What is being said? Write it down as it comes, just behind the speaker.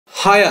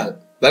Hi all,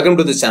 welcome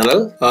to the channel.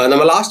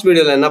 நம்ம last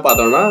வீடியோல என்ன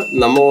பார்த்தோம்னா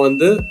நம்ம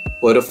வந்து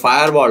ஒரு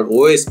firewall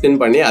OS pin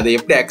பண்ணி அதை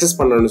எப்படி access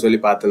பண்றோம்னு சொல்லி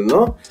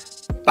பார்த்திருந்தோம்.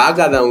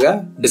 பார்க்காதவங்க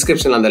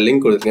descriptionல அந்த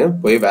லிங்க் கொடுத்துருக்கேன்,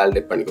 போய்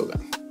validate பண்ணிக்கோங்க.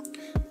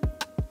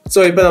 So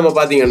இப்போ நம்ம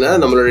பாத்தீங்கன்னா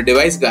நம்மளோட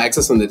டிவைஸ்க்கு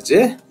access வந்துருச்சு.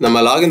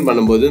 நம்ம லாகின்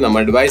பண்ணும்போது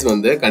நம்ம டிவைஸ்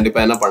வந்து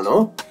கண்டிப்பா என்ன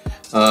பண்ணோம்,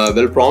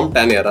 will prompt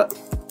an error,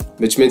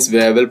 which means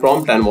will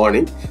prompt an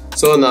warning.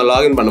 So நான்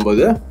லாகின்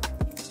பண்ணும்போது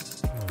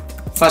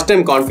first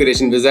time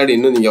configuration wizard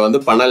இன்னும் நீங்க வந்து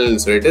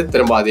பண்ணலன்னு சொல்லிட்டு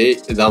திரும்ப அதே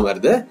இதான்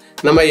வருது.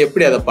 நம்ம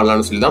எப்படி அதை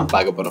பண்ணலாம்னு சொல்லி தான்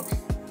பார்க்க போறோம்.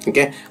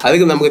 ஓகே,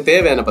 அதுக்கு நமக்கு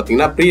தேவையான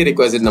பாத்தீங்கன்னா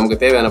pre-requisite நமக்கு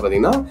தேவையான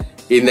பாத்தீங்கன்னா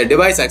இந்த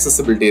டிவைஸ்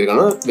accessibility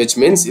இருக்கணும், which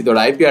means இதோட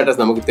IP address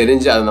நமக்கு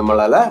தெரிஞ்சு அதை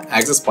நம்மளால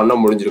access பண்ண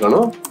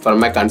முடிஞ்சிருக்கணும் from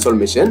a console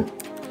machine.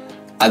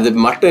 அது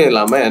மட்டும்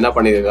இல்லாம என்ன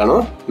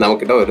பண்ணிருக்கணும்,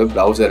 நமக்கிட்ட ஒரு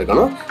browser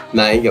இருக்கணும்.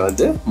 நான் இங்க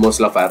வந்து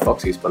Mozilla Firefox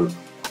யூஸ் பண்ணேன்.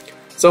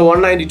 So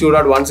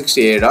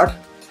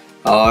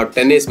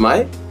 192.168.10 is my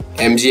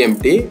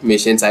MGMT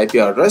machine's IP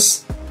address.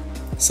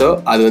 So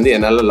அது வந்து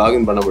என்னால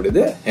லாகின் பண்ண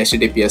முடியுது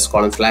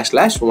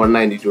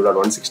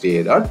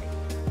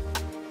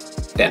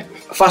https://192.168.10.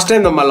 ஃபர்ஸ்ட்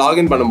டைம் நம்ம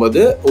லாகின்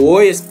பண்ணும்போது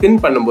OS பின்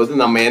பண்ணும்போது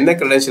நம்ம என்ன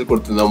credential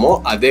கொடுத்திருந்தோமோ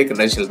அதே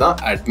credential தான்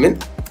admin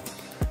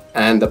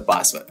and the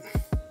password.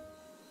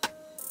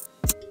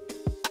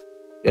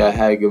 Yeah, I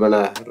have given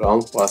a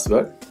wrong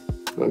password.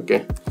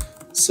 Okay,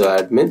 so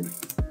admin.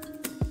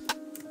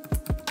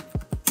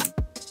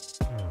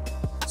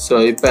 So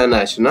இப்போ என்ன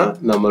ஆச்சுன்னா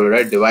நம்மளோட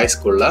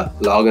டிவைஸ்க்குள்ள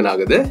லாகின்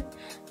ஆகுது.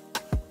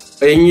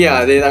 இங்கே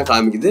அதே தான்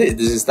காமிக்குது.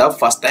 This is the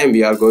first time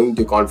we are going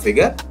to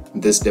configure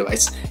this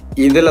device.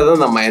 இதில்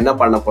தான் நம்ம என்ன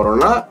பண்ண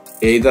போறோம்னா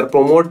either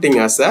promoting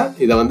as a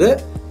இதை வந்து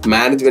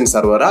மேனேஜ்மெண்ட்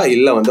சர்வரா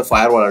இல்லை வந்து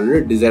ஃபயர்வால்னு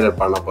டிசைட்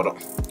பண்ண போறோம்.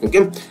 ஓகே,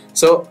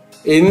 ஸோ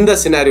இந்த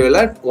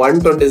சினாரியோவில்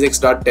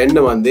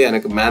 126.10 வந்து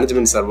எனக்கு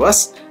மேனேஜ்மெண்ட்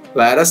சர்வர்ஸ்,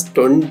 வேற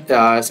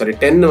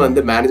 10 வந்து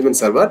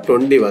மேனேஜ்மெண்ட் சர்வர்,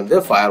 20 வந்து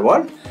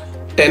ஃபயர்வால்.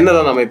 10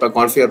 தான் நம்ம இப்போ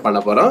கான்ஃபிகர்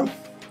பண்ண போறோம்.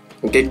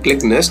 Okay,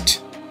 click next.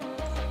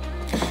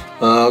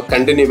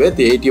 Continue with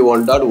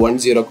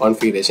 81.10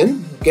 configuration.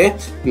 Okay,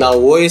 now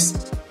OS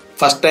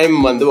first time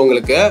வந்து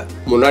உங்களுக்கு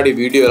முன்னாடி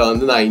வீடியோல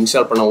வந்து நான்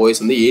இன்ஸ்டால் பண்ண OS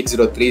வந்து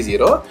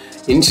 8030.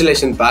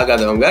 இன்ஸ்டாலேஷன்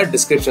பார்க்காதவங்க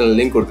டிஸ்கிரிப்ஷன்ல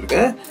லிங்க்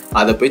கொடுத்துருக்கேன்,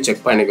 அதை போய்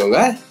செக் பண்ணிக்கோங்க.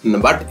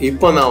 பட்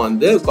இப்போ நான்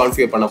வந்து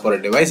கான்ஃபிகர் பண்ண போற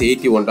டிவைஸ்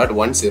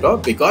 81.10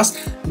 பிகாஸ்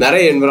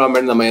நிறைய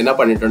என்விரான்மெண்ட் நம்ம என்ன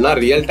பண்ணிட்டோம்னா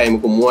ரியல்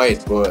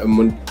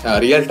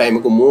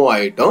டைமுக்கு மூவ்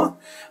ஆயிட்டோம்.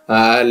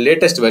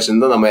 லேட்டஸ்ட்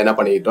வெர்ஷன் தான் நம்ம என்ன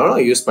பண்ணிக்கிட்டோம்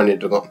யூஸ்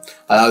பண்ணிட்டு இருக்கோம்.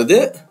 அதாவது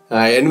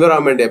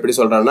என்விரான்மெண்ட் எப்படி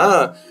சொல்றோம்னா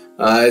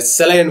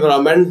சில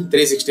என்விரான்மெண்ட்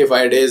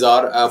 365 days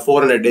ஆர்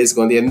 400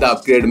 daysக்கு வந்து எந்த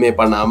அப்கிரேடுமே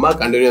பண்ணாம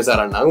கண்டினியூஸா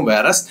ரன் ஆகும்.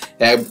 வேற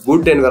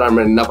குட்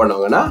என்விரான்மெண்ட் என்ன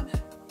பண்ணுவாங்கன்னா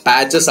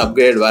பேச்சஸ்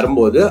அப்கிரேட்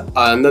வரும்போது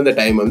அந்தந்த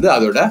டைம் வந்து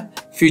அதோட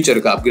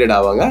ஃபியூச்சருக்கு அப்கிரேட்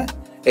ஆவாங்க.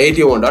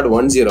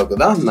 81.10க்கு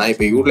தான் நான்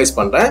இப்போ யூட்டிலைஸ்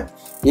பண்றேன்.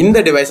 இந்த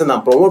டிவைஸை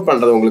நான் ப்ரொமோட்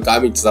பண்றது உங்களுக்கு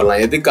காமிச்சு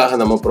தரலாம். எதுக்காக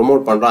நம்ம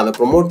ப்ரொமோட் பண்றோம், அந்த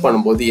ப்ரொமோட்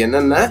பண்ணும்போது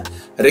என்னென்ன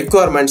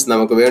ரெக்குவயர்மெண்ட்ஸ்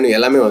நமக்கு வேணும்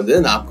எல்லாமே வந்து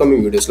நான்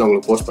அப்கமிங் வீடியோஸ்ல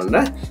உங்களுக்கு போஸ்ட்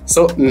பண்றேன்.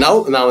 ஸோ நவ்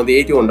நான் வந்து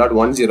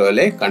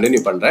 81.10ல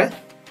கண்டினியூ பண்றேன்.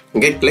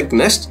 Okay, click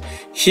next.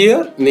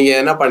 ஹியர் நீங்க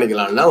என்ன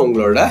பண்ணிக்கலாம்னா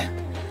உங்களோட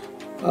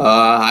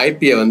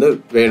ஐபியை வந்து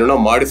வேணும்னா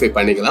மாடிஃபை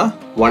பண்ணிக்கலாம்.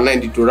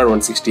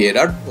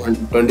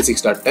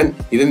 192.168.26.10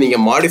 இது நீங்க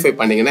மாடிஃபை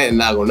பண்ணீங்கன்னா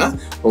என்ன ஆகும்னா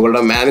உங்களோட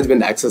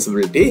மேனேஜ்மெண்ட்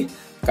accessibility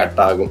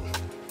கட் ஆகும்.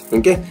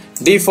 ஓகே,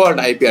 டிஃபால்ட்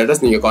ஐபி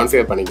அட்ரஸ் நீங்க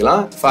கான்ஃபிகர்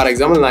பண்ணிக்கலாம். ஃபார்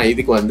எக்ஸாம்பிள் நான்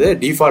இதுக்கு வந்து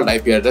டிஃபால்ட்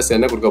ஐபி அட்ரஸ்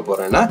என்ன கொடுக்க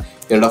போறேன்னா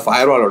என்னோட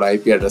ஃபயர்வாலோட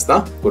ஐபி அட்ரஸ்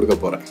தான் கொடுக்க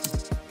போறேன்.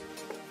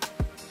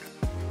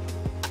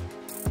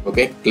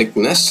 Okay, click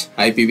next.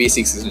 IPv6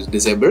 is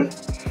disabled.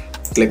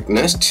 Click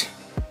next.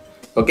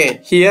 Okay,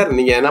 here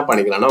நீங்க என்ன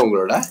பண்ணிக்கலாம்னா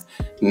உங்களோட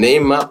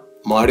நேமை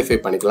மாடிஃபை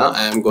பண்ணிக்கலாம்.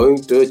 I am going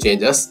to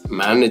change as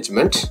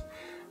management.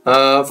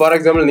 For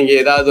example நீங்க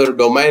ஏதாவது ஒரு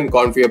டொமைன்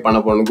கான்ஃபிகர் பண்ண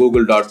போகணும்,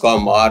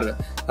 google.com ஆர்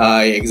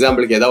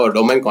எக்ஸாம்பிளுக்கு ஏதாவது ஒரு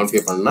டொமைன்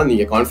கான்ஃபிகர் பண்ணணும்னா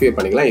நீங்க கான்ஃபிகர்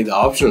பண்ணிக்கலாம். இது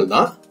ஆப்ஷனல்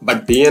தான்,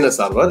 but DNS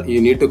server you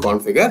need to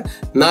configure.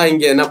 நான்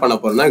இங்க என்ன பண்ண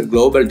போறேன்னா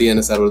குளோபல்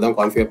DNS சர்வர் தான்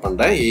கான்ஃபிகர்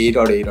பண்றேன்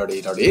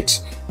 8.8.8.8.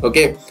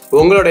 ஓகே,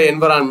 உங்களோட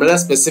என்வரான்மெண்ட்ல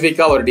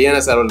ஸ்பெசிஃபிக்கா ஒரு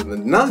DNS சர்வர்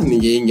இருந்ததுன்னா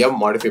நீங்க இங்க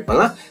மாடிஃபை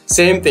பண்ணலாம்.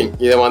 சேம் திங்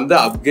இதை வந்து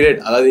அப்கிரேட்,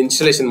 அதாவது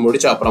இன்ஸ்டாலேஷன்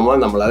முடிச்ச அப்புறமா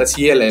நம்மளால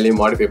CLIலையும்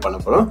மாடிஃபை பண்ண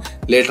போறோம்.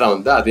 லேட்டரா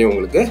வந்து அதையும்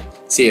உங்களுக்கு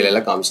CLIல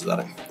காமிச்சு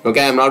தரேன். Okay,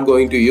 I am not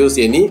going to use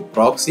any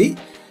proxy.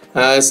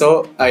 So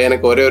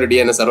எனக்கு ஒரே ஒரு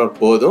DNS சர்வர்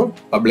போதும்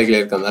பப்ளிக்ல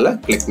இருக்கிறதுனால.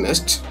 Click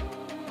next.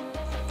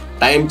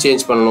 டைம்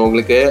சேஞ்ச் பண்ணணும்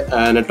உங்களுக்கு,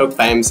 network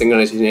time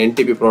synchronisation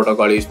NTP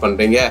protocol use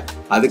பண்றீங்க,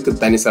 அதுக்கு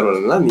தனி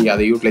சர்வர்னா நீங்க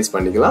அதை யூட்டிலைஸ்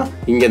பண்ணிக்கலாம்.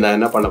 இங்க நான்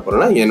என்ன பண்ண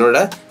போறேன்னா என்னோட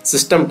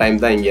சிஸ்டம்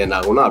டைம் தான் இங்க என்ன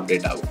ஆகும்னா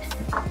அப்டேட் ஆகும்.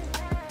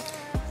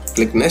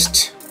 Click next.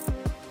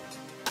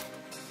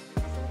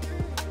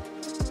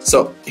 So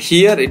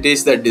here it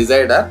is the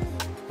decider.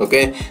 Okay,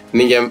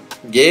 நீங்க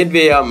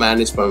கேட்வேயா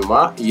மேனேஜ் பண்ணுமா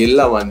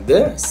இல்லை வந்து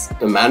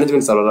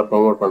மேனேஜ்மெண்ட் சர்வரா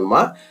ப்ரொமோட்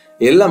பண்ணுமா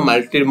இல்லை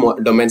மல்டி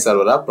டொமைன்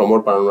சர்வரா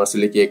ப்ரொமோட் பண்ணணும்னு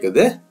சொல்லி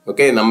கேட்குது.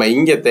 ஓகே, நம்ம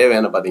இங்க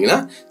தேவையான பாத்தீங்கன்னா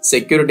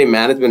செக்யூரிட்டி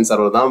மேனேஜ்மெண்ட்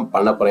சர்வர் தான்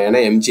பண்ண போறேன். ஏன்னா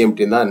MGMT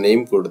தான்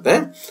நேம்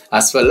கொடுத்தேன்.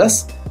 அஸ் வெல் அஸ்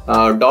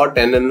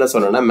 .NN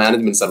சொன்னா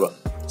மேனேஜ்மெண்ட் சர்வர்.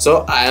 ஸோ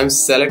ஐ ஆம்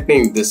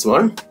selecting this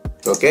one.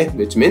 Okay,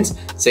 which means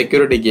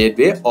security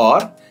gateway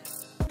R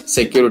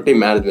security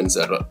management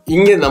server.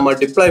 இங்க நம்ம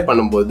deploy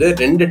பண்ணும்போது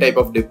ரெண்டு டைப்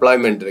ஆஃப்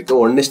deployment இருக்கு.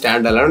 ஒன்னு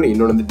standalone,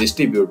 இன்னொன்னு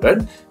distributed.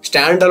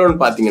 Standalone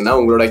பாத்தீங்கன்னா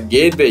உங்களோட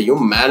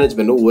கேட்வேயும்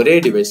மேனேஜ்மென்ட்டும் ஒரே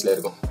டிவைஸ்ல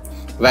இருக்கும்.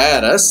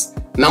 Whereas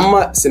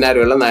நம்ம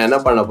சினாரியோல நான் என்ன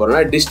பண்ண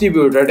போறேன்னா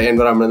distributed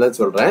environment தான்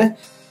சொல்றேன்,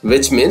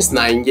 which means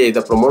நான் இங்க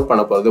இத ப்ரோமோட்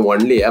பண்ண போறது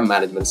only a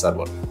management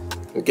server.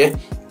 Okay,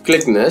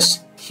 click next.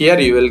 Here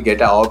you will get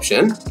an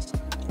option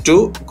to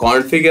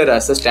configure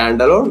as a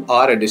standalone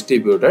or a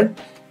distributed.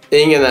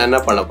 இங்க நான் என்ன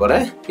பண்ண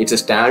போறேன், it's a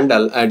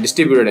standalone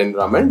distributed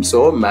environment, so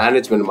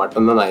management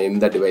மட்டும் தான் நான்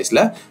இந்த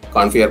டிவைஸ்ல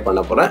கான்ஃபிகர்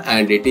பண்ண போறேன்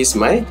and it is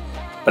my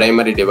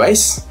primary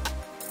device.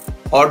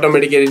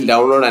 Automatically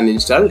download and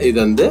install இது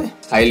வந்து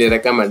highly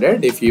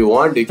recommended. If you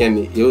want you can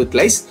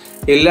utilize,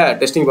 இல்ல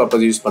டெஸ்டிங்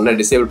பர்பஸ் யூஸ் பண்ண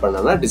டிசேபிள்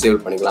பண்ணனா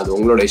டிசேபிள் பண்ணிக்கலாம், அது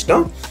உங்களோட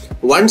இஷ்டம்.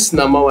 ஒன்ஸ்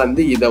நம்ம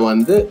வந்து இதை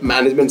வந்து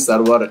மேனேஜ்மெண்ட்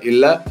சர்வர்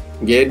இல்ல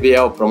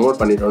கேட்வேயா ப்ரொமோட்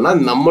பண்ணிட்டோம்னா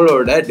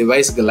நம்மளோட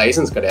டிவைஸ்க்கு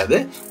லைசன்ஸ் கிடையாது.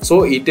 So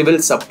it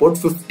will support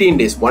 15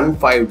 days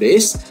 15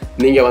 days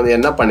நீங்கள் வந்து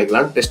என்ன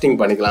பண்ணிக்கலாம், டெஸ்டிங்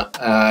பண்ணிக்கலாம்.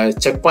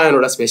 Check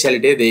பாயிண்டோட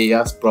speciality they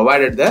has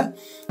provided the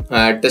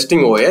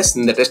testing OS.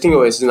 இந்த டெஸ்டிங்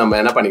OS நம்ம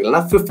என்ன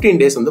பண்ணிக்கலாம்னா 15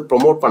 days வந்து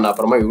ப்ரொமோட் பண்ண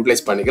அப்புறமா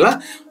யூட்டிலைஸ் பண்ணிக்கலாம்.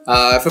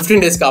 15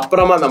 daysக்கு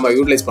அப்புறமா நம்ம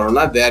யூட்டிலைஸ்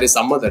பண்ணோம்னா there is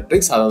some other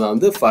tricks, அதை நான்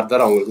வந்து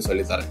ஃபர்தர் அவங்களுக்கு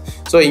சொல்லித்தரேன்.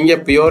 ஸோ இங்கே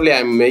purely I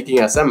am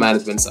making as a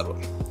management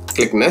server.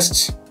 Click next.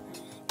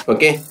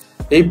 Okay,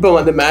 இப்போ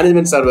வந்து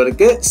மேனேஜ்மெண்ட்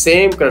சர்வருக்கு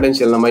சேம்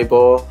கிரெடென்ஷியல் நம்ம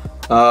இப்போ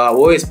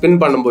OS பின்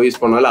பண்ணும்போது யூஸ்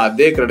பண்ணாலும்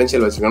அதே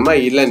கிரெடென்ஷியல் வச்சுக்கணுமா,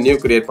 இல்லை நியூ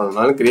கிரியேட்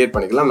பண்ணனாலும் கிரியேட்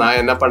பண்ணிக்கலாம். நான்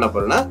என்ன பண்ண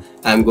போறேன்னா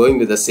I am going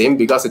with the same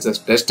because it's a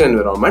test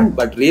environment.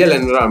 But real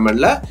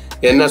என்விரான்மெண்ட்ல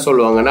என்ன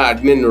சொல்லுவாங்கன்னா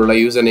அட்மின் உள்ள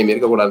யூசர் நேம்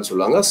இருக்கக்கூடாதுன்னு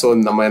சொல்லுவாங்க. ஸோ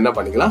நம்ம என்ன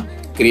பண்ணிக்கலாம்,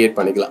 கிரியேட்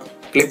பண்ணிக்கலாம்.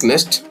 Click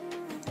next.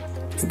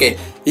 ஓகே,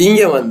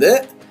 இங்கே வந்து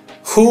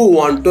who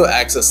want to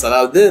access,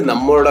 அதாவது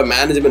நம்மளோட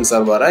மேனேஜ்மெண்ட்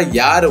சர்வரை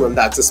யார் வந்து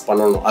அக்சஸ்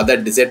பண்ணணும் அதை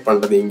டிசைட்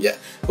பண்ணுறது. இங்கே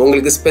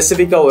உங்களுக்கு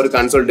ஸ்பெசிஃபிக்காக ஒரு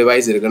கன்சோல்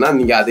டிவைஸ் இருக்குன்னா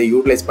நீங்கள் அதை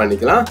யூட்டிலைஸ்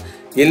பண்ணிக்கலாம்.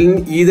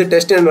 இது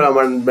டெஸ்ட்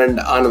என்விரான்மெண்ட்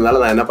ஆனதுனால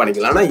நான் என்ன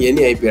பண்ணிக்கலாம்னா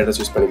எனி IP அட்ரஸ்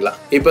யூஸ் பண்ணிக்கலாம்.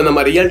 இப்போ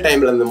நம்ம ரியல்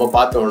டைமில் நம்ம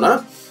பார்த்தோம்னா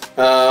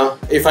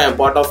if I am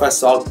part of a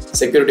SOC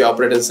security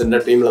operating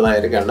centre டீமில் தான்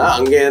இருக்கேன்னா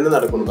அங்கே என்ன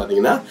நடக்கும்னு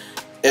பார்த்தீங்கன்னா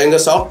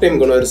எங்கள் SOC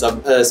டீமுக்கு ஒரு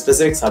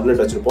ஸ்பெசிஃபிக்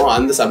சப்நெட் வச்சுருப்போம்.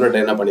 அந்த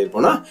சப்நெட் என்ன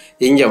பண்ணியிருப்போம்னா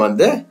இங்கே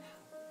வந்து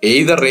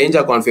எய்தர்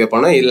ரேஞ்சாக கான்ஃபிகர்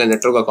பண்ணலாம் இல்லை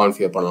நெட்வொர்க்காக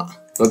கான்ஃபிகர் பண்ணலாம்.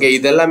 ஓகே,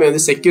 இது எல்லாமே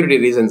வந்து செக்யூரிட்டி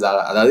ரீசன்ஸாக,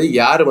 அதாவது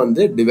யார்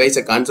வந்து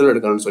டிவைஸை கன்சோல்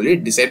எடுக்கணும்னு சொல்லி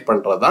டிசைட்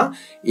பண்ணுறது தான்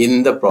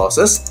இந்த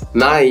ப்ராசஸ்.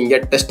 நான் இங்கே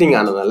டெஸ்டிங்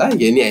ஆனதுனால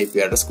எனி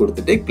IP அட்ரஸ்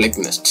கொடுத்துட்டு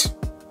click next.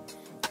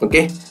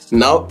 Okay,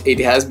 now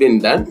it has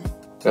been done.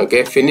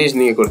 Okay, finish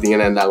நீங்கள்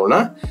கொடுத்தீங்கன்னா என்ன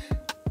ஆகும்னா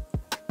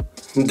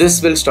this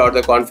will start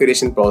the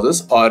configuration process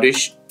or you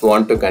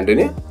want to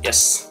continue.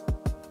 Yes.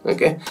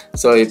 Okay,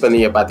 so இப்போ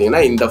நீங்கள் பார்த்தீங்கன்னா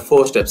இந்த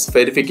 4 steps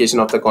verification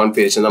of the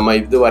configuration, நம்ம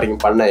இது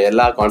வரைக்கும் பண்ண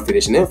எல்லா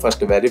கான்ஃபிகரேஷனையும்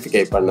ஃபர்ஸ்ட்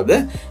வெரிஃபிகை பண்ணுது.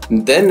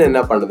 தென்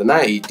என்ன பண்ணுதுன்னா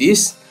it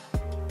is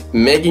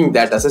making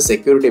that as a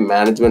security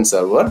management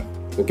server.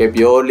 Okay,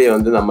 purely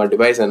வந்து நம்ம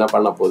டிவைஸ் என்ன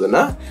பண்ண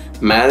போகுதுன்னா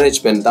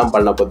மேனேஜ்மெண்ட் தான்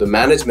பண்ண போகுது.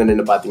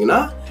 மேனேஜ்மெண்ட்னு பார்த்தீங்கன்னா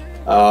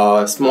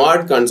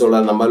ஸ்மார்ட்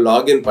கன்சோலர் நம்ம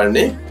லாகின்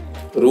பண்ணி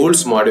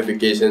ரூல்ஸ்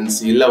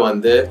மாடிஃபிகேஷன்ஸ் இல்லை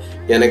வந்து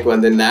எனக்கு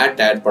வந்து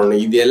நேட் ஆட்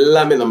பண்ணணும், இது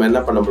எல்லாமே நம்ம என்ன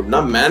பண்ண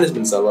முடியும்னா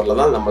மேனேஜ்மெண்ட்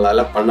சர்வரில் தான்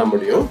நம்மளால பண்ண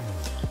முடியும்.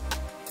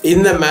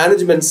 இந்த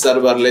மேனேஜ்மெண்ட்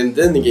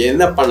சர்வர்லேருந்து நீங்கள்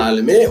என்ன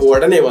பண்ணாலுமே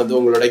உடனே வந்து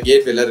உங்களோட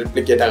கேட்வேல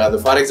ரிப்ளிகேட் ஆகாது.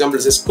 For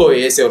example Cisco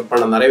AC work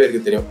பண்ண நிறைய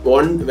பேருக்கு தெரியும்.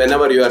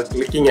 whenever you are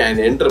clicking an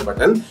enter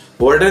button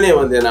உடனே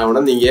வந்து என்ன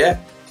ஆகும்னா நீங்கள்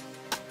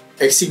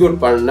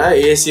எக்ஸிக்யூட் பண்ண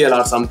ACL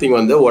ஆர் சம்திங்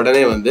வந்து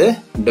உடனே வந்து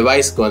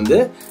டிவைஸ்க்கு வந்து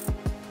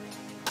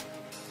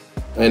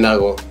என்ன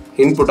ஆகும்,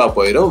 இன்புட்டாக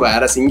போயிடும்.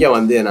 வேற இங்கே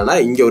வந்து என்னன்னா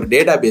இங்கே ஒரு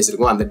டேட்டா பேஸ்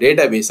இருக்கும். அந்த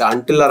டேட்டா பேஸை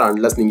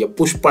அன்டில் நீங்கள்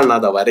புஷ்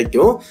பண்ணாத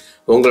வரைக்கும்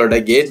உங்களோட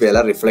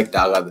கேட்வேல ரிஃப்ளெக்ட்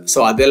ஆகாது. ஸோ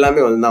அது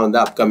எல்லாமே வந்து நான் வந்து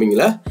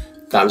அப்கமிங்கில்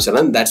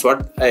காமிச்சிடறேன். That's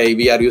what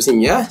we are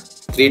using a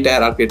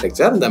 3-tier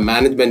architecture. The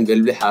management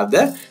will have the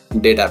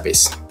data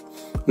base.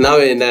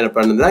 நான் என்ன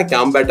பண்ணுதுன்னா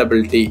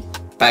compatibility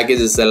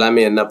பேக்கேஜஸ்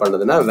எல்லாமே என்ன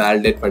பண்ணுதுன்னா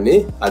வேலிடேட் பண்ணி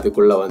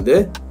அதுக்குள்ளே வந்து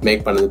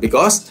மேக் பண்ணுது.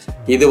 பிகாஸ்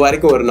இது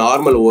வரைக்கும் ஒரு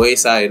நார்மல்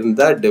OS-ஆக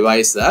இருந்த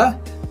டிவைஸை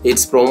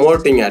it's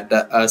promoting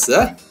as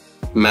a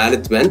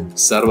management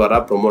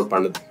சர்வராக promote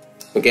பண்ணுது.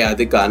 ஓகே,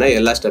 அதுக்கான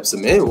எல்லா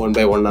ஸ்டெப்ஸுமே 1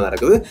 by 1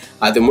 நடக்குது.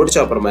 அது முடிச்ச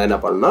அப்புறமா என்ன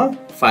பண்ணணும்,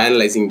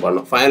 ஃபைனலைசிங்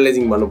பண்ணணும்.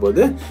 ஃபைனலைசிங்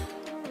பண்ணும்போது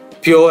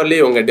பியூர்லி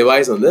உங்கள்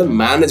டிவைஸ் வந்து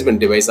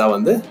மேனேஜ்மெண்ட் டிவைஸாக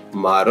வந்து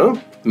மாறும்.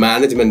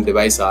 Management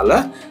டிவைஸால்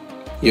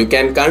you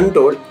can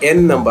control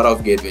n number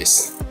of gateways.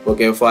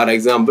 Okay, for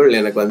example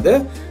எனக்கு வந்து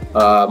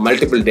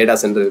மல்டிபிள் டேட்டா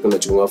சென்டர் இருக்குன்னு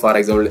வச்சுக்கோங்க. ஃபார்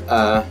எக்ஸாம்பிள்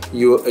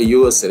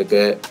US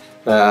இருக்குது,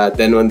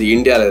 தென் வந்து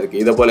இந்தியாவில் இருக்குது.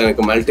 இதை போல்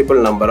எனக்கு multiple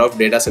number of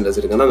data centres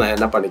இருக்குன்னா நான்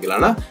என்ன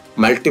பண்ணிக்கலாம்னா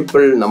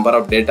multiple number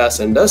of data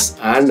centres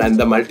and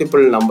அந்த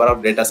மல்டிபிள் நம்பர்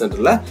ஆஃப் டேட்டா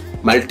சென்டரில்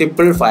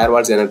மல்டிபிள்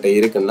ஃபயர்வால்ஸ் என்கிட்ட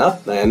இருக்குன்னா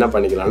நான் என்ன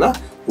பண்ணிக்கலாம்னா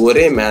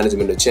ஒரே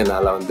மேனேஜ்மெண்ட் வச்சு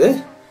என்னால் வந்து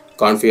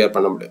கான்ஃபிகர்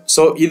பண்ண முடியும்.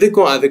 ஸோ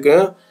இதுக்கும்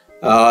அதுக்கும்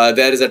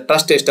there is a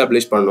trust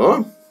establish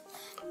பண்ணுவோம்.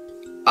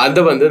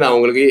 அதை வந்து நான்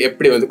உங்களுக்கு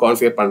எப்படி வந்து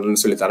கான்ஃபிகர்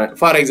பண்ணுறேன்னு சொல்லி தரேன்.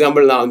 ஃபார்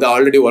எக்ஸாம்பிள் நான் வந்து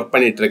ஆல்ரெடி ஒர்க்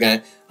பண்ணிட்டு இருக்கேன்.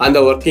 அந்த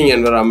ஒர்க்கிங்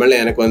என்விரான்மெண்ட்ல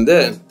எனக்கு வந்து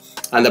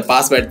அந்த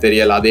பாஸ்வேர்ட்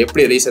தெரியல, அதை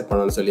எப்படி ரீசெட்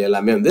பண்ணணும்னு சொல்லி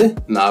எல்லாமே வந்து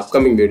நான்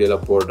அப்கமிங்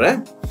வீடியோவில் போடுறேன்.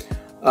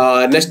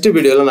 நெக்ஸ்ட்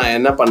வீடியோவில் நான்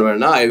என்ன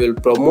பண்ணுவேன்னா I will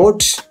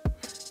promote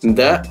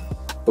the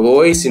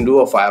voice into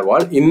a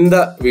firewall. இந்த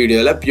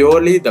வீடியோவில்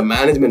purely the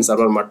management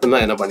server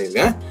மட்டும்தான் என்ன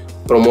பண்ணியிருக்கேன்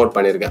ப்ரொமோட்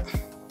பண்ணியிருக்கேன்.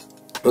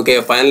 ஓகே,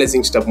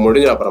 ஃபைனலைசிங் ஸ்டெப்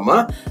முடிஞ்ச அப்புறமா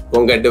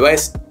உங்கள்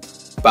டிவைஸ்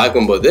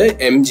பார்க்கும்போது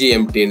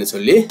MGMTன்னு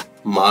சொல்லி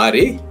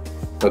மாறி,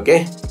 ஓகே,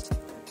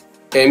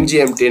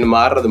 MGMTன்னு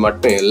மாறுறது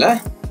மட்டும் இல்லை,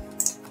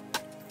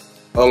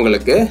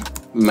 உங்களுக்கு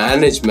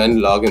மேனேஜ்மெண்ட்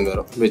லாகின்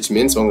வரும், which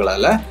means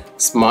உங்களால்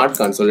ஸ்மார்ட்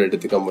கன்சோல்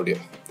எடுத்துக்க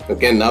முடியும்.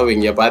 ஓகே, நான்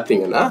இங்கே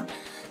பார்த்தீங்கன்னா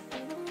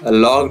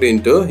லாக்ட்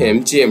இன்டு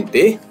MGMT.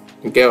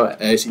 ஓகே,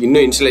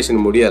 இன்னும் இன்ஸ்டலேஷன்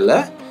முடியலை.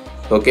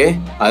 ஓகே,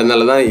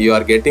 அதனால தான் you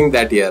are getting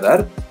that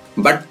error.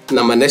 But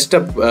நம்ம நெக்ஸ்ட்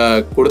ஸ்டெப்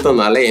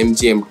கொடுத்ததுனால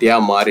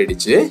MGMTயாக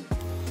மாறிடுச்சு.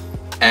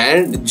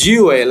 அண்ட்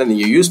GUIயில்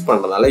நீங்கள் யூஸ்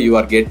பண்ணுறதுனால you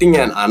are getting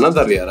an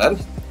another error.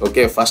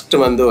 Okay,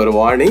 first வந்து ஒரு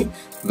வார்னிங்,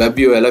 வெப்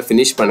UIயில்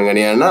ஃபினிஷ் பண்ணுங்க,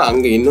 ஏன்னா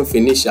அங்கே இன்னும்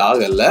ஃபினிஷ்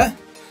ஆகலை,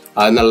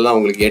 அதனால தான்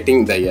உங்களுக்கு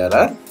getting the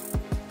error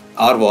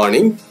R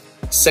warning.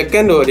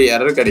 Second ஒரு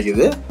எரர்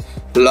கிடைக்குது,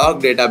 லாக்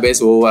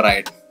டேட்டாபேஸ்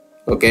ஓவர்ரைட்.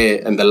 ஓகே,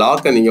 அந்த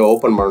லாக்கை நீங்கள்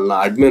ஓப்பன் பண்ணணும்னா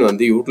அட்மின்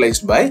வந்து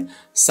utilised by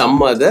some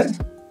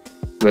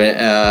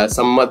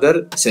other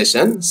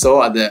session. So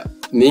அதை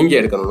நீங்கள்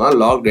எடுக்கணும்னா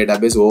லாக்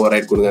டேட்டாபேஸ்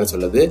ஓவர்ரைட் கொடுங்கன்னு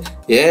சொல்லுது.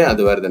 ஏன்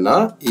அது வருதுன்னா,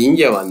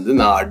 இங்கே வந்து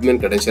நான்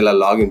அட்மின்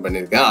கிரெடென்ஷியலாக லாகின்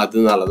பண்ணியிருக்கேன்,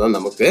 அதனால தான்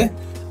நமக்கு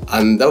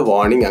அந்த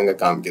வார்னிங் அங்கே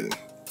காமிக்குது.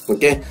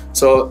 Okay,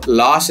 so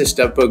last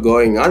step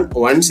going on.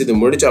 Once இது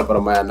முடிச்ச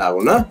அப்புறமா என்ன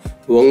ஆகும்னா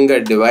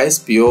உங்கள் device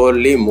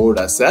purely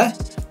mood as a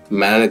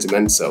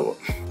management server.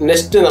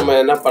 Next நம்ம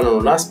என்ன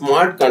பண்ணணும்னா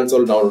ஸ்மார்ட்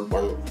கன்சோல் டவுன்லோட்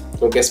பண்ணணும்.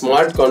 ஓகே,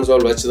 ஸ்மார்ட்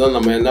கன்சோல் வச்சு தான்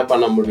நம்ம என்ன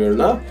பண்ண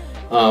முடியும்னா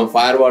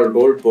ஃபயர்வால்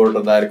ரூல்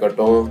போடுறதா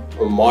இருக்கட்டும்,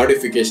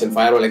 modification,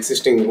 firewall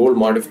existing rule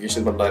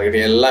modification பண்ணுறதா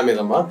இருக்கட்டும், எல்லாமே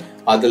நம்ம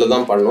அதில்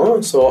தான் பண்ணணும்.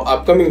 ஸோ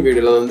அப்கமிங்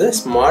வீடியோவில் வந்து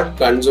ஸ்மார்ட்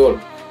கன்சோல்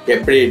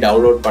எப்படி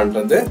டவுன்லோட்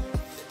பண்ணுறது,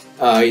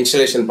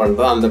 இன்ஸ்டலேஷன்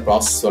பண்ணுறது, அந்த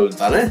ப்ராசஸ்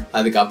சொல்லித்தானே.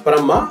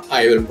 அதுக்கப்புறமா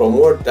I will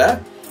promote the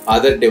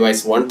other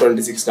device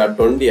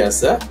 126.20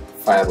 as a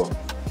firewall.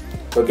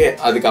 Okay,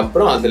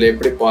 அதுக்கப்புறம் அதில்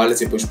எப்படி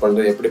பாலிசி புஷ்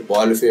பண்ணுறது, எப்படி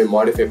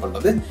மாடிஃபை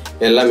பண்ணுறது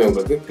எல்லாமே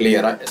உங்களுக்கு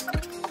கிளியராக.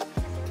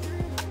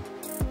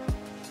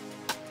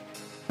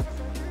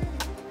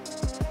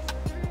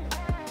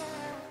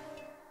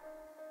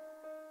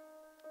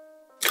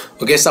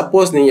 ஓகே,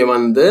 சப்போஸ் நீங்கள்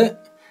வந்து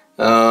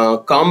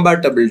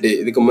காம்பேட்டபிலிட்டி,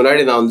 இதுக்கு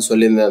முன்னாடி நான் வந்து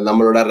சொல்லியிருந்தேன்,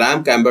 நம்மளோட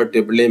ரேம்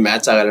காம்பேட்டபிலிட்டி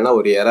மேட்ச் ஆகலைன்னா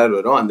ஒரு எரர்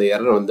வரும். அந்த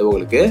எரர் வந்து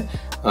உங்களுக்கு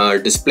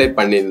டிஸ்பிளே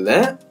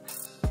பண்ணியிருந்தேன்.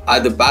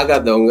 அது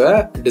பார்க்காதவங்க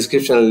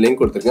டிஸ்கிரிப்ஷனில் லிங்க்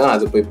கொடுத்துருக்கேன்,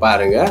 அது போய்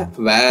பாருங்கள்.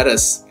 வேற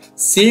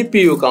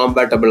CPU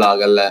காம்பேட்டபிள்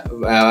ஆகலை,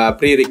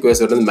 ப்ரீ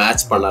ரிக்வெஸ்ட் வந்து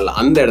மேட்ச் பண்ணலை,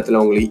 அந்த இடத்துல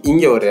உங்களுக்கு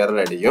இங்கே ஒரு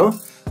எரர் அடிக்கும்.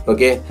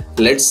 ஓகே,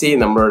 லெட்ஸ் சி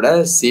நம்மளோட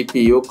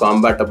CPU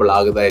காம்பேட்டபிள்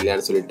ஆகுதா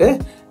இல்லையான்னு சொல்லிட்டு.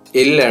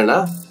 இல்லைன்னா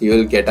you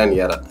will get an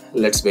error.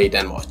 Let's wait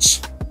and watch.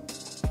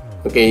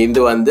 Okay, இது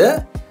வந்து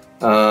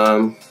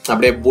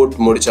அப்படியே பூட்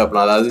முடிச்ச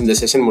அப்புறம், அதாவது இந்த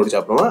செஷன் முடிச்ச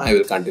அப்புறமா ஐ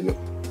வில் கண்டினியூ.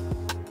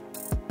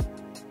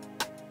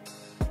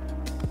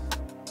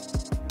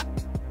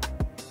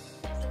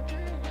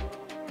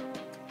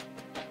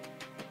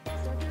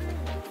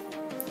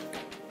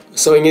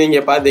 ஸோ இங்கே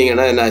நீங்கள்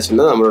பார்த்தீங்கன்னா என்ன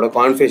ஆச்சுன்னா நம்மளோட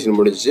கான்ஃபிகரேஷன்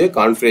முடிஞ்சிச்சு,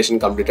 கான்ஃபிகரேஷன்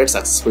கம்ப்ளீட்டட்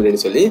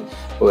சக்ஸஸ்ஃபுல்லின்னு சொல்லி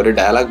ஒரு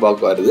டயலாக்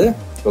பாக்ஸ் வருது.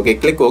 ஓகே,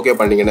 கிளிக் ஓகே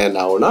பண்ணிங்கன்னா என்ன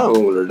ஆகும்னா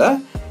உங்களோட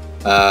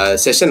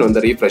செஷன் வந்து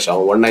ரீஃப்ரெஷ்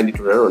ஆகும்.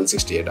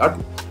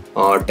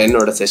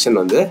 192.168.10 செஷன்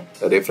வந்து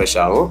ரீஃப்ரெஷ்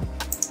ஆகும்.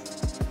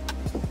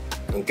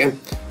 ஓகே,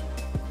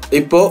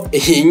 இப்போது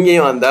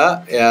இங்கேயும் வந்தால்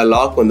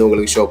லாக் வந்து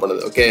உங்களுக்கு ஷோ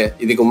பண்ணுது. ஓகே,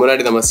 இதுக்கு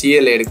முன்னாடி நம்ம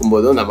CL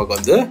எடுக்கும்போதும் நமக்கு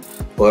வந்து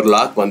ஒரு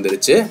லாக்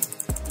வந்துருச்சு.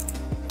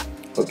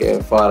 Okay,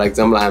 for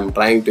example I am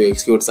trying to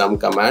execute some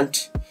command.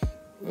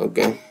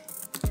 Okay,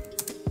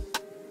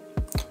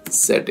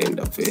 set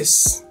interface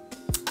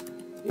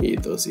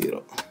இதோ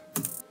 0.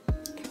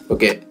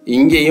 ஓகே,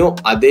 இங்கேயும்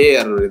அதே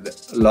எரர், இது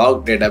lock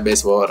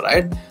database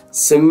overwrite.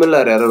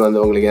 Similar error வந்து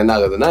உங்களுக்கு என்ன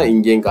ஆகுதுன்னா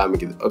இங்கேயும்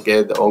காமிக்குது. ஓகே,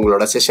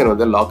 உங்களோட செஷன்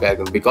வந்து லாக்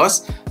ஆகிருக்கும். பிகாஸ்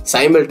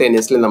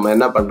சைமல்டேனியஸ்லி நம்ம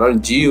என்ன பண்ணுறோம்,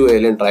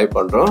 GUIலையும் ட்ரை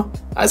பண்ணுறோம்,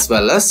 அஸ்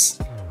வெல் அஸ்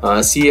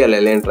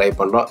CLலையும் ட்ரை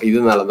பண்ணுறோம்.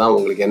 இதனால தான்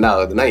உங்களுக்கு என்ன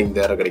ஆகுதுன்னா இந்த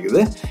எரர்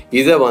கிடைக்குது.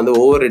 இதை வந்து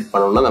ஓவர் ரைட்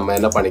பண்ணோம்னா நம்ம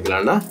என்ன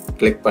பண்ணிக்கலாம்னா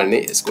கிளிக் பண்ணி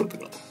எஸ்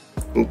கொடுத்துக்கலாம்.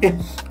 ஓகே,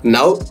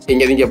 நவ்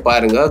இங்கே நீங்கள்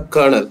பாருங்கள்,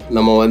 கர்னல்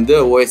நம்ம வந்து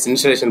OS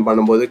இன்ஸ்டலேஷன்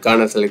பண்ணும்போது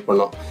கர்னல் செலக்ட்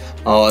பண்ணோம்,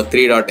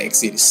 3.x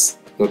series.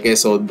 Okay,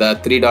 so the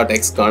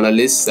 3.x kernel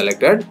is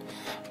selected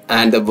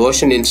and the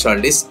version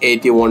installed is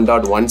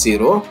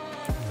 81.10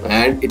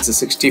 and it's a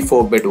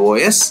 64-bit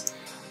OS.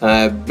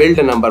 Build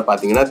number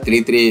பார்த்தீங்கன்னா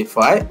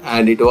 335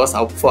 and it was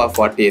up for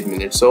 48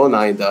 minutes. So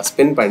நான் இதை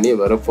spin பண்ணி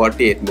வரும்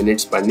 48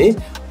 minutes பண்ணி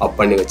அப்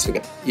பண்ணி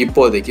வச்சுருக்கேன்.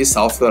 இப்போதைக்கு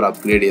சாஃப்ட்வேர்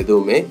அப்கிரேட்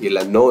எதுவுமே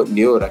இல்லை, no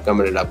new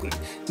recommended upgrade.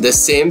 The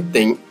same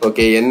thing.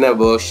 Okay, என்ன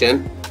வெர்ஷன்,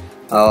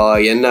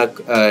 என்ன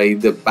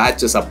இது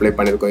பேட்சஸ் அப்ளை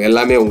பண்ணியிருக்கோம்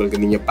எல்லாமே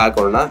உங்களுக்கு நீங்கள்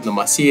பார்க்கணுன்னா நம்ம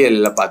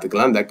CLல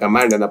பார்த்துக்கலாம். இந்த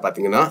கமாண்ட் என்ன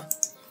பார்த்தீங்கன்னா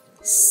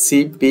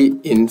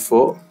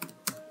cpinfo-y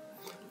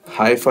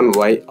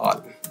all.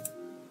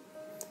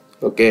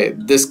 Okay,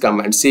 this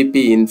command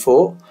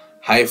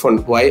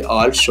cpinfo-y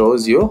all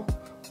shows you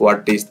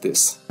what is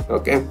this.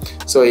 Okay,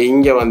 so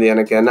இங்கே வந்து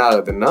எனக்கு என்ன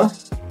ஆகுதுன்னா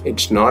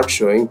it's not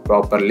showing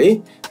properly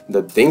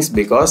the things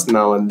because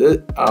நான் வந்து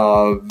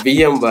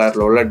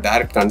VMwareல உள்ள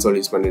direct console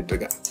யூஸ் பண்ணிட்டு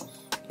இருக்கேன்.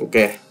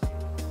 Okay,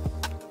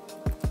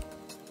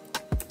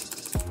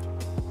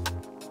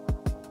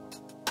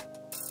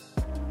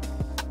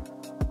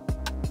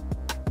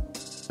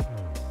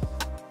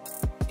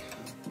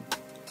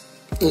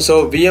 ஸோ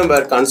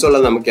VMware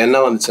கன்சோலில் நமக்கு என்ன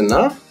வந்துச்சுன்னா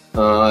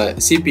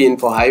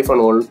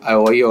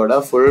cpinfo-1 ஓட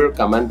ஃபுல்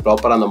கமெண்ட்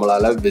ப்ராப்பராக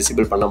நம்மளால்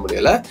விசிபிள் பண்ண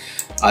முடியலை.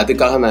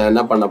 அதுக்காக நான்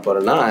என்ன பண்ண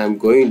போகிறேன்னா I am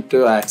going to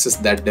access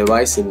that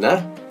device in a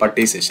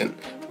partition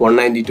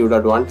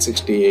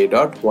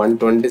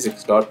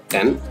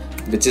 192.168.126.10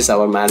 which is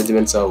our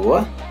management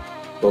server.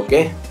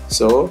 Okay,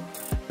 so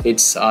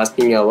it's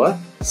asking our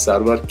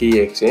server key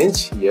exchange.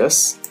 Yes,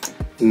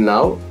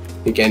 now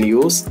we can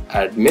use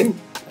admin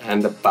and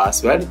the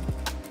password.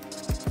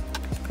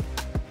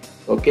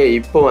 Okay,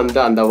 இப்போ வந்து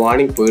அந்த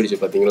warning போயிடுச்சு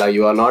பார்த்தீங்களா.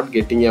 You are not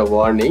getting a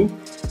warning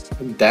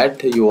that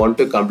you want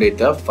to complete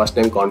the first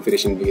time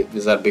configuration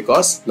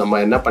because நம்ம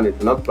என்ன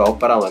பண்ணிட்டோம்னா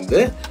ப்ராப்பராக வந்து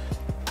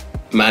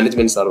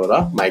மேனேஜ்மெண்ட்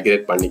சர்வராக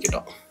மைக்ரேட்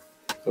பண்ணிக்கிட்டோம்.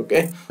 ஓகே,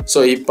 ஸோ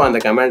இப்போ அந்த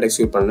கமாண்ட்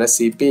எக்ஸிக்யூட் பண்ணுற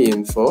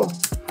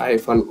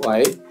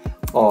cpinfo-y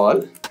all.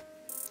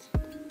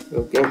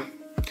 Okay,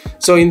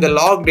 so in the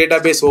log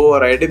database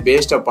override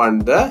based upon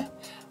the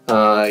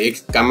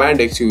command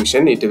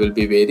execution it will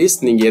be varies.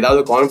 நீங்கள்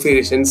ஏதாவது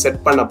கான்ஃபிகரேஷன் செட்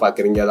பண்ண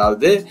பார்க்குறீங்க,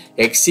 அதாவது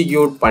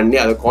எக்ஸிக்யூட் பண்ணி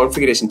அதை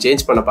கான்ஃபிகரேஷன்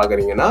சேஞ்ச் பண்ண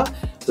பார்க்குறீங்கன்னா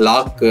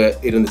லாக்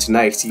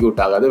இருந்துச்சுன்னா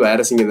எக்ஸிக்யூட் ஆகாது.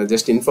 வேறு இங்கே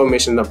ஜஸ்ட்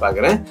இன்ஃபர்மேஷன் தான்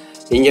பார்க்குறேன்.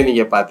 இங்கே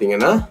நீங்கள்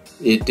பார்த்தீங்கன்னா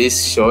it is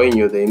showing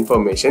you the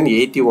information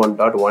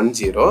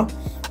 81.10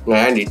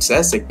 and it's a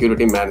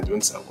security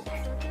management server.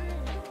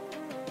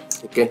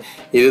 Okay,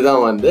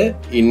 இதுதான் வந்து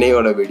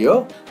இன்னையோட வீடியோ.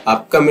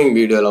 அப்கமிங்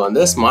வீடியோவில்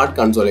வந்து ஸ்மார்ட்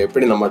கன்சோல்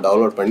எப்படி நம்ம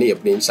டவுன்லோட் பண்ணி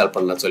எப்படி இன்ஸ்டால்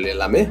பண்ணலாம் சொல்லி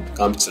எல்லாமே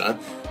காமிச்சிடலாம்.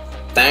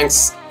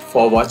 தேங்க்ஸ்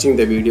ஃபார் வாட்சிங்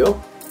the video.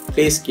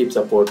 Please keep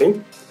supporting.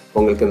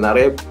 உங்களுக்கு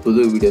நிறைய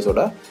புது வீடியோஸோட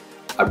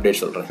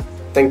அப்டேட் சொல்கிறேன்.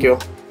 தேங்க்யூ.